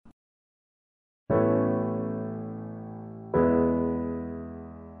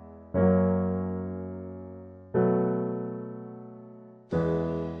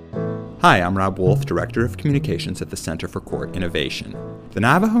Hi, I'm Rob Wolf, Director of Communications at the Center for Court Innovation. The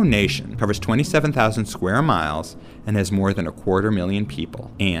Navajo Nation covers 27,000 square miles and has more than 250,000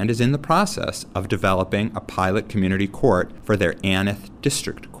 people, and is in the process of developing a pilot community court for their Aneth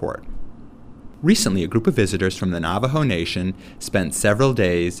District Court. Recently, a group of visitors from the Navajo Nation spent several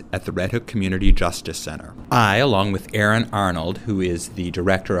days at the Red Hook Community Justice Center. I, along with Aaron Arnold, who is the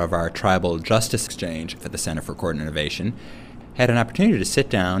director of our Tribal Justice Exchange for the Center for Court Innovation, had an opportunity to sit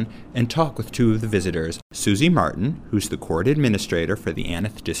down and talk with two of the visitors, Susie Martin, who's the court administrator for the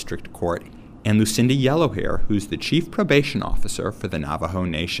Aneth District Court, and Lucinda Yellowhair, who's the chief probation officer for the Navajo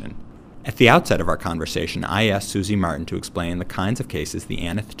Nation. At the outset of our conversation, I asked Susie Martin to explain the kinds of cases the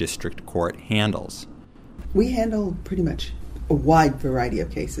Aneth District Court handles. We handle pretty much a wide variety of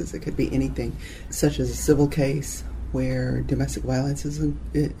cases. It could be anything, such as a civil case where domestic violence is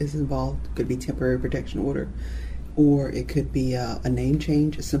involved. It could be temporary protection order. Or it could be a name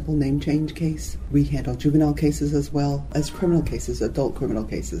change, a simple name change case. We handle juvenile cases as well as criminal cases, adult criminal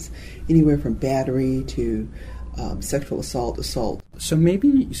cases, anywhere from battery to sexual assault. So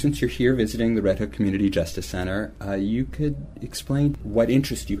maybe, since you're here visiting the Red Hook Community Justice Center, you could explain what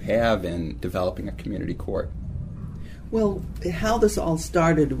interest you have in developing a community court. Well, how this all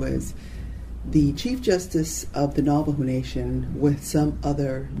started was the Chief Justice of the Navajo Nation with some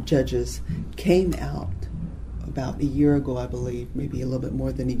other judges came out about a year ago, I believe, maybe a little bit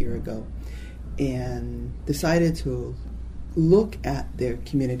more than a year ago, and decided to look at their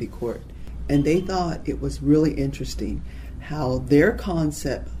community court. And they thought it was really interesting how their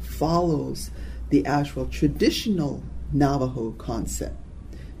concept follows the actual traditional Navajo concept.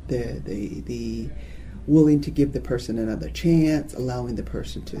 The willing to give the person another chance, allowing the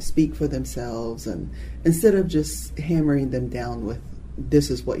person to speak for themselves, and instead of just hammering them down with,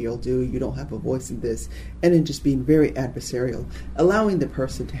 this is what you'll do, you don't have a voice in this, and then just being very adversarial, allowing the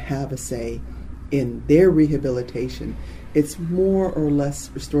person to have a say in their rehabilitation. It's more or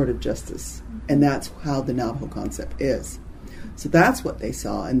less restorative justice, and that's how the Navajo concept is. So that's what they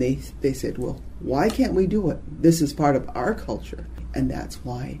saw, and they said, well, why can't we do it? This is part of our culture, and that's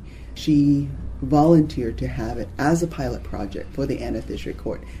why she volunteered to have it as a pilot project for the Aneth District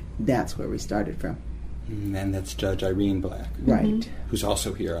Court. That's where we started from. And that's Judge Irene Black, right? Who's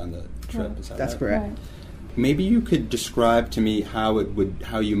also here on the trip. Is that That's right? correct. Right. Maybe you could describe to me how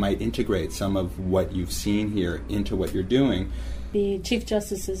you might integrate some of what you've seen here into what you're doing. The Chief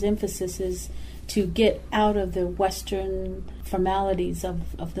Justice's emphasis is to get out of the Western formalities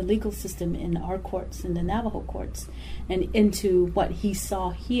of the legal system in our courts, in the Navajo courts, and into what he saw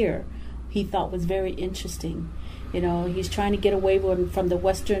here, he thought was very interesting. You know, he's trying to get away from the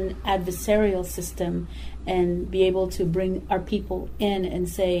Western adversarial system and be able to bring our people in and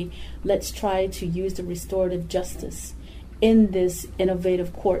say, let's try to use the restorative justice in this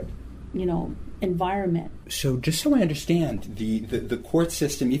innovative court, environment. So just so I understand, the court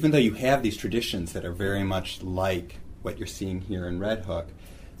system, even though you have these traditions that are very much like what you're seeing here in Red Hook,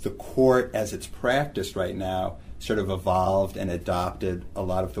 the court as it's practiced right now sort of evolved and adopted a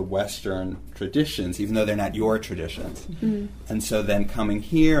lot of the Western traditions, even though they're not your traditions. Mm-hmm. And so then coming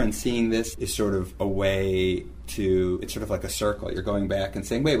here and seeing this is sort of a way to, it's sort of like a circle. You're going back and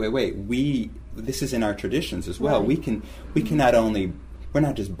saying, wait, this is in our traditions as well. Right. We can not only, we're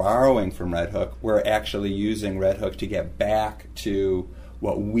not just borrowing from Red Hook, we're actually using Red Hook to get back to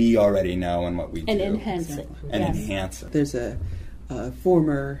what we already know and what we do. And enhance it. And enhance it. There's a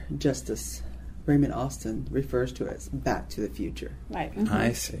former justice, Raymond Austin, refers to it as back to the future. Right. Mm-hmm.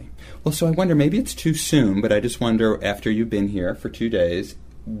 I see. Well, so I wonder, maybe it's too soon, but I just wonder, after you've been here for 2 days,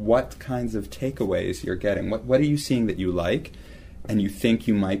 what kinds of takeaways you're getting. What are you seeing that you like and you think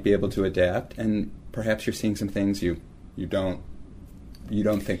you might be able to adapt, and perhaps you're seeing some things you don't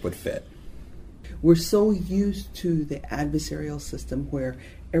think would fit? We're so used to the adversarial system where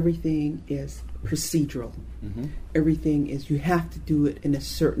everything is procedural. Mm-hmm. Everything is, you have to do it in a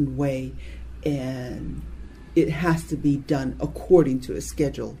certain way, and it has to be done according to a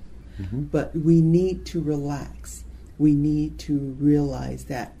schedule. Mm-hmm. But we need to relax. We need to realize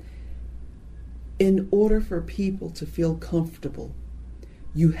that in order for people to feel comfortable,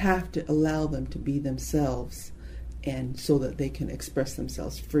 you have to allow them to be themselves, and so that they can express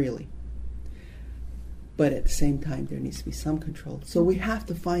themselves freely. But at the same time, there needs to be some control. So we have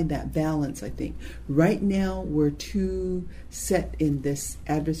to find that balance, I think. Right now, we're too set in this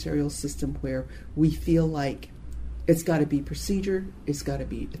adversarial system where we feel like it's got to be procedure, it's got to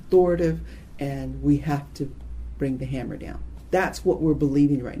be authoritative, and we have to bring the hammer down. That's what we're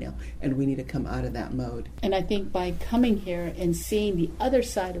believing right now, and we need to come out of that mode. And I think by coming here and seeing the other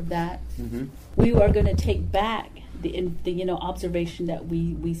side of that, we are going to take back the observation that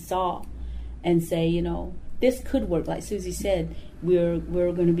we saw and say, this could work. Like Susie said, we're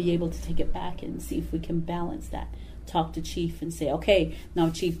going to be able to take it back and see if we can balance that. Talk to Chief and say, okay, now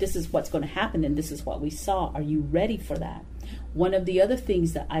Chief, this is what's going to happen and this is what we saw. Are you ready for that? One of the other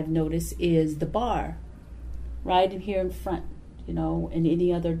things that I've noticed is the bar right in here in front, in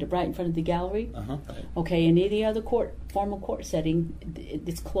any other, right in front of the gallery. Right. Okay, in any other formal court setting,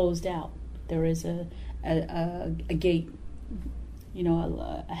 it's closed out. There is a gate,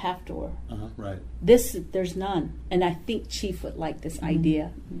 a half door. Right. There's none. And I think Chief would like this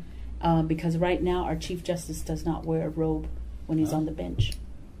idea. Because right now our Chief Justice does not wear a robe when he's on the bench.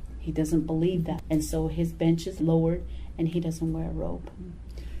 He doesn't believe that. And so his bench is lowered and he doesn't wear a robe.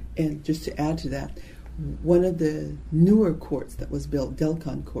 And just to add to that, one of the newer courts that was built,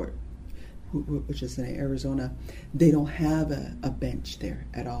 Delcon Court, which is in Arizona, they don't have a bench there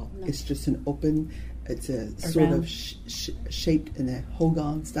at all. No. It's just an open, it's a sort of shaped in a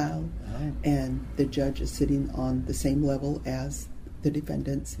Hogan style. Right. And the judge is sitting on the same level as the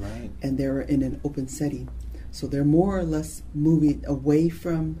defendants, right. And they're in an open setting. So they're more or less moving away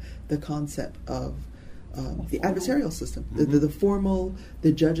from the concept of the adversarial system. Mm-hmm. The formal,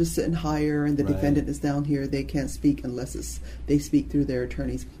 the judge is sitting higher and the right. defendant is down here. They can't speak unless they speak through their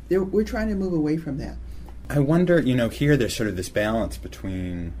attorneys. We're trying to move away from that. I wonder, here there's sort of this balance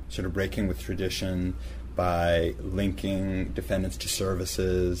between sort of breaking with tradition by linking defendants to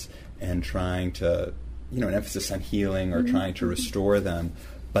services and trying to, an emphasis on healing or trying to restore them.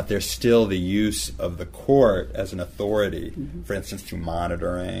 But there's still the use of the court as an authority, for instance, through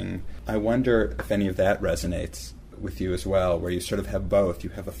monitoring. I wonder if any of that resonates with you as well, where you sort of have both. You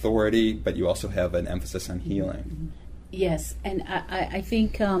have authority, but you also have an emphasis on healing. Yes, and I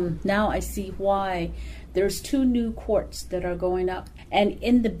think now I see why there's 2 new courts that are going up. And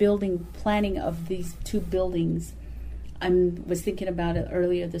in the building planning of these 2 buildings, I was thinking about it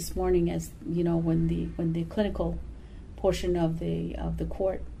earlier this morning, as when the clinical portion of the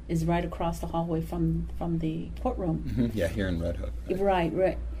court is right across the hallway from the courtroom. Mm-hmm. Yeah, here in Red Hook.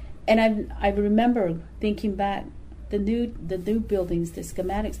 Right. And I remember thinking back, the new buildings, the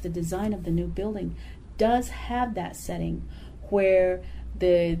schematics, the design of the new building does have that setting where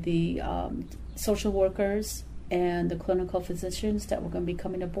the social workers and the clinical physicians that were going to be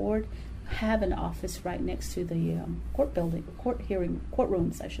coming aboard have an office right next to the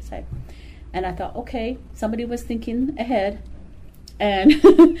courtrooms, I should say. And I thought, okay, somebody was thinking ahead, and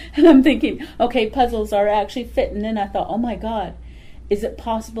and I'm thinking, okay, puzzles are actually fitting. And then I thought, oh my God, is it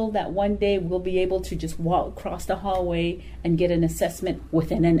possible that one day we'll be able to just walk across the hallway and get an assessment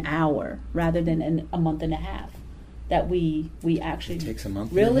within an hour rather than a month and a half? That we actually, it takes a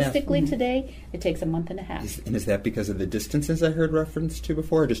month realistically and a half. Today, it takes a month and a half. And is that because of the distances I heard reference to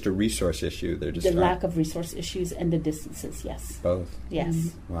before, or just a resource issue? They're just the lack of resource issues and the distances, yes. Both? Yes.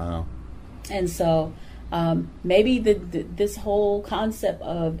 Mm-hmm. Wow. And so maybe this whole concept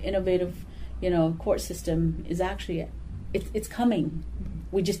of innovative, court system is actually, it's coming.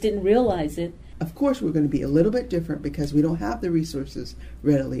 We just didn't realize it. Of course, we're going to be a little bit different because we don't have the resources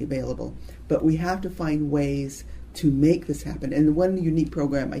readily available. But we have to find ways to make this happen. And one unique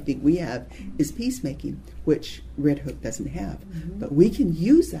program I think we have is peacemaking, which Red Hook doesn't have. Mm-hmm. But we can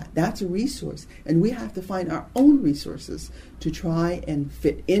use that. That's a resource. And we have to find our own resources to try and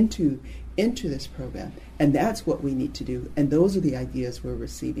fit into this program. And that's what we need to do. And those are the ideas we're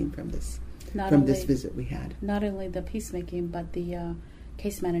receiving from this this visit we had. Not only the peacemaking, but the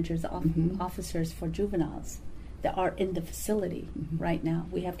case managers, officers for juveniles that are in the facility right now.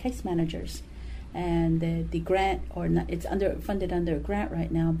 We have case managers. And the grant, it's funded under a grant right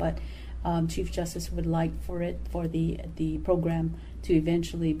now, but Chief Justice would like for the program to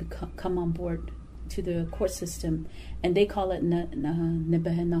eventually come on board to the court system, and they call it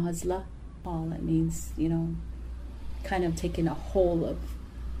Nahazla. It means kind of taking a whole of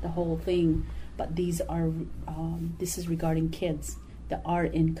the whole thing. But these are this is regarding kids that are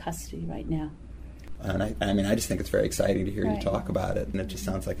in custody right now. And I just think it's very exciting to hear you talk about it, and it just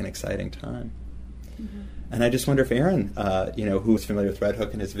sounds like an exciting time. Mm-hmm. And I just wonder if Aaron, who's familiar with Red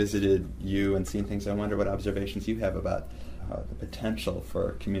Hook and has visited you and seen things, I wonder what observations you have about the potential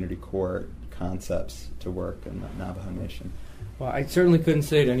for community court concepts to work in the Navajo Nation. Well, I certainly couldn't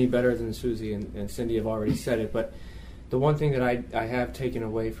say it any better than Susie and Cindy have already said it, but the one thing that I have taken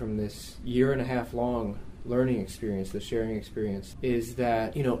away from this 1.5 long learning experience, the sharing experience, is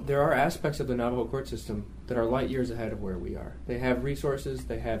that, there are aspects of the Navajo court system that are light years ahead of where we are. They have resources,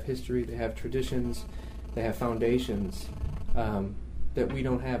 they have history, they have traditions, they have foundations that we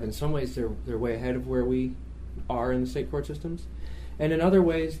don't have. In some ways, they're way ahead of where we are in the state court systems. And in other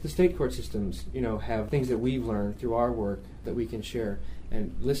ways, the state court systems, have things that we've learned through our work that we can share.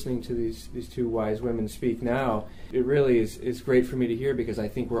 And listening to these two wise women speak now, it really is great for me to hear, because I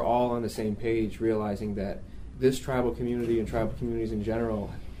think we're all on the same page, realizing that this tribal community and tribal communities in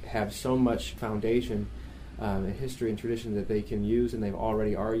general have so much foundation and history and tradition that they can use, and they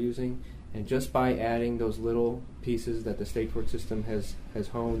already are using. And just by adding those little pieces that the state court system has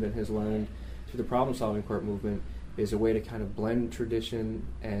honed and has learned through the problem-solving court movement is a way to kind of blend tradition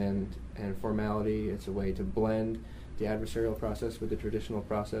and formality. It's a way to blend the adversarial process with the traditional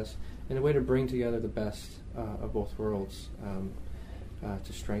process, and a way to bring together the best of both worlds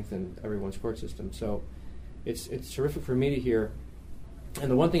to strengthen everyone's court system. So it's terrific for me to hear. And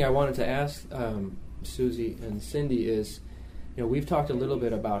the one thing I wanted to ask Susie and Cindy is, we've talked a little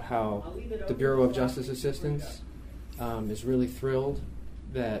bit about how the Bureau of Justice Assistance is really thrilled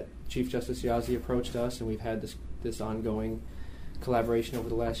that Chief Justice Yazzie approached us, and we've had this ongoing collaboration over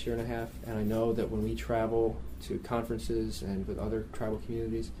the last year and a half. And I know that when we travel to conferences and with other tribal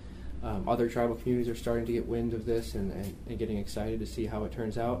communities are starting to get wind of this and getting excited to see how it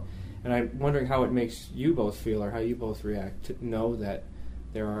turns out. And I'm wondering how it makes you both feel, or how you both react to know that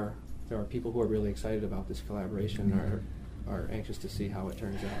there are people who are really excited about this collaboration, or are anxious to see how it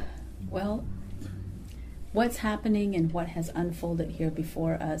turns out. Well, what's happening and what has unfolded here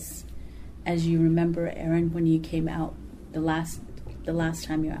before us, as you remember, Aaron, when you came out the last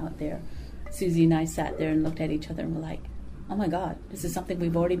time you were out there, Susie and I sat there and looked at each other and were like, oh my God, this is something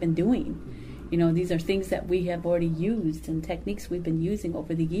we've already been doing. These are things that we have already used and techniques we've been using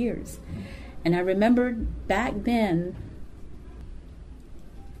over the years. And I remembered back then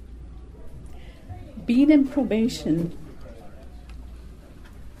being in probation,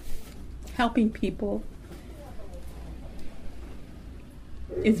 helping people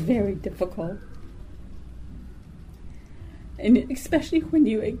is very difficult. And especially when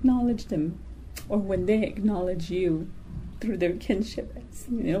you acknowledge them, or when they acknowledge you through their kinship.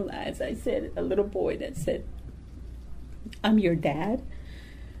 As I said, a little boy that said, I'm your dad,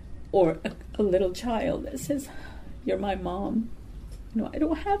 or a little child that says, you're my mom. I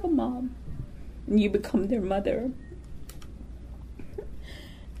don't have a mom. And you become their mother.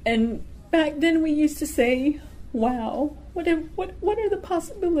 And back then we used to say, wow, what are the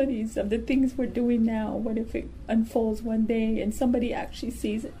possibilities of the things we're doing now? What if it unfolds one day and somebody actually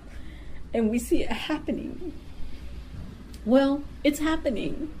sees it and we see it happening? Well, it's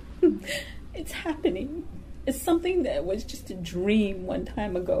happening. It's happening. It's something that was just a dream one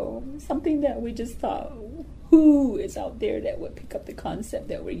time ago, something that we just thought, who is out there that would pick up the concept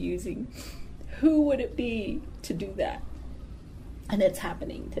that we're using? Who would it be to do that? And it's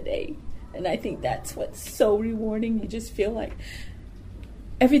happening today. And I think that's what's so rewarding. You just feel like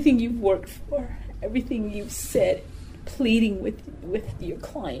everything you've worked for, everything you've said, pleading with your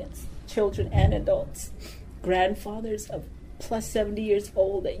clients, children and adults, grandfathers of plus 70 years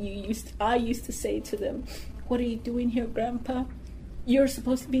old, that I used to say to them, what are you doing here, Grandpa? You're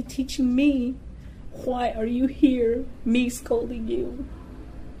supposed to be teaching me. Why are you here, me scolding you?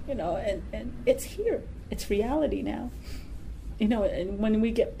 And it's here. It's reality now. And when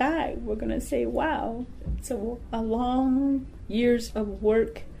we get back, we're going to say, wow, it's a long years of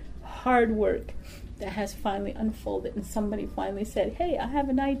work, hard work, that has finally unfolded. And somebody finally said, hey, I have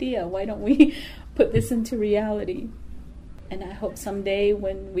an idea. Why don't we put this into reality? And I hope someday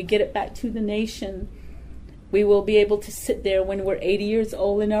when we get it back to the nation, we will be able to sit there when we're 80 years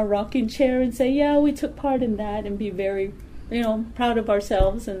old in our rocking chair and say, yeah, we took part in that, and be very, proud of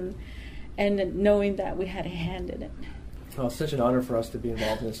ourselves and knowing that we had a hand in it. Well, it's such an honor for us to be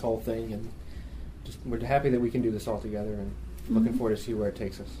involved in this whole thing, and we're happy that we can do this all together, and looking forward to see where it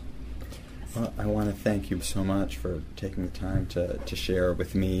takes us. Well, I want to thank you so much for taking the time to share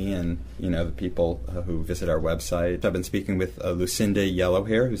with me and the people who visit our website. I've been speaking with Lucinda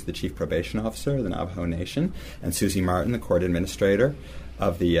Yellowhair, who's the Chief Probation Officer of the Navajo Nation, and Susie Martin, the Court Administrator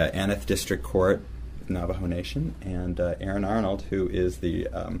of the Aneth District Court, Navajo Nation, and Aaron Arnold, who is the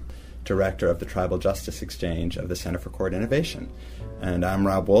Director of the Tribal Justice Exchange of the Center for Court Innovation. And I'm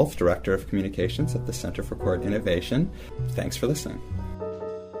Rob Wolf, Director of Communications at the Center for Court Innovation. Thanks for listening.